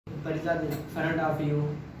Parizaat in front of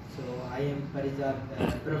you. So I am Parizaat,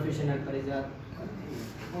 professional Parizaat.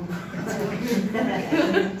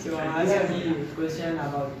 So ask me question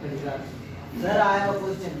about Parizaat. Sir, I have a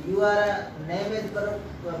question. You are a name is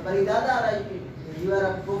Parizaat or you are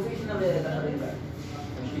a professional Parizaat?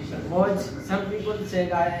 Watch, some people say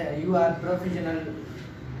you are professional.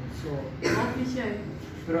 So Official.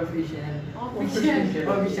 professional.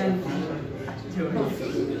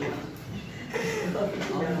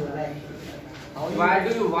 Why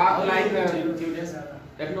do you walk like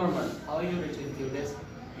abnormal? How are you rich in few days?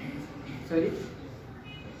 Sorry?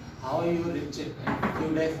 How are you rich in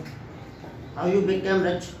few days? How you become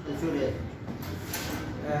rich in few days?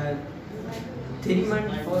 3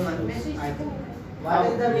 months, 4 months. I think. What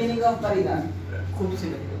is the meaning of Parizaat?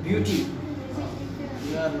 Beauty.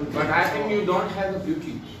 You are looking. But I think you don't have a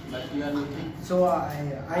beauty. But you are looking. So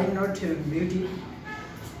I am not beauty.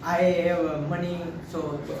 I have money.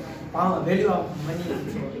 So value of money.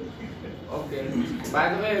 So. Okay.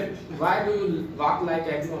 By the way, why do you walk like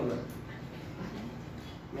abnormal?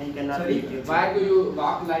 Man cannot Sorry? be beauty. Why do you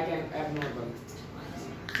walk like an abnormal?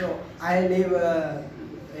 So I live a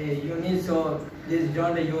unit. So please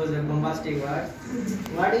don't use bombastic words.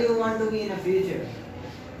 What do you want to be in the future?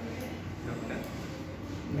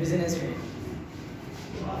 Businessman.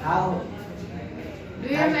 How? Do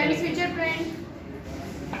you have any future plan?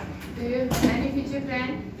 Do you have any future plan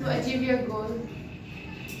to achieve your goal?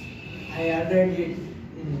 I already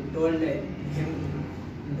told him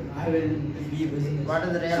I will be business. What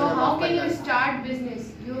is the real So name how of can you Parizaat? start business?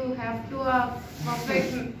 You have to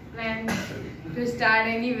perfect plan to start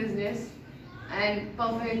any business and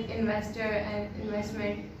perfect investor and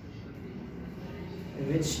investment.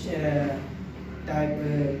 Which type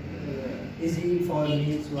easy for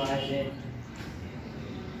me, so I did.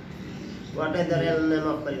 What is the real name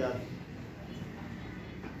of Parizaat?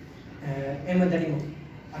 Emadarimu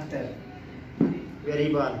Akhtar. Where he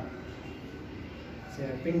born?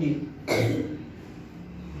 Pindi.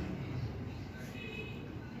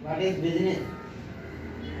 What is business?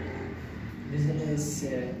 Business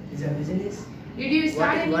is a business. Did you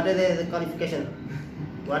start any? What is the qualification?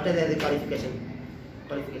 What is the qualification?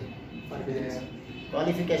 Qualification. For business.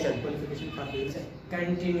 Qualification. Qualification for business.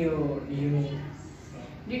 Continue uni.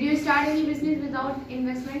 Did you start any business without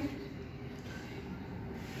investment?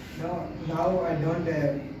 No, now I don't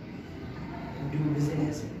do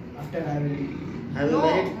business. After I will. Have you No,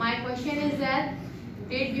 married? my question is that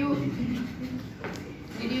did you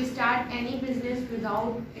start any business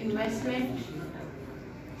without investment?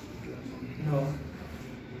 No.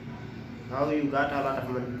 How you got a lot of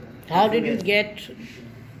money? How did you get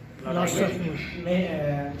lots of money?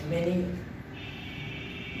 Many.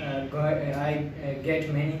 I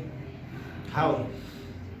get many. How?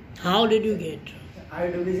 How did you get? I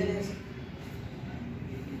do business.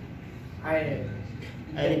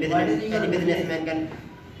 Any businessman can.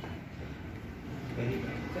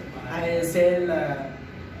 I sell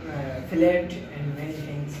fillet and many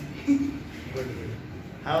things.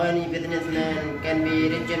 How any businessman can be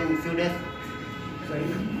rich in few days? Sorry.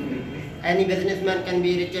 Any businessman can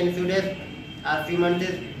be rich in few days or few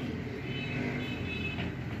months?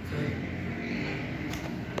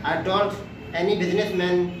 I told any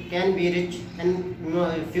businessman can be rich in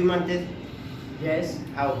few months. Yes.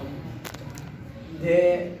 How?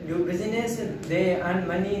 They do business. They earn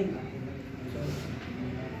money.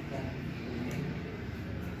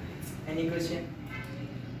 Any question?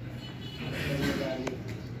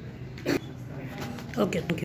 Okay.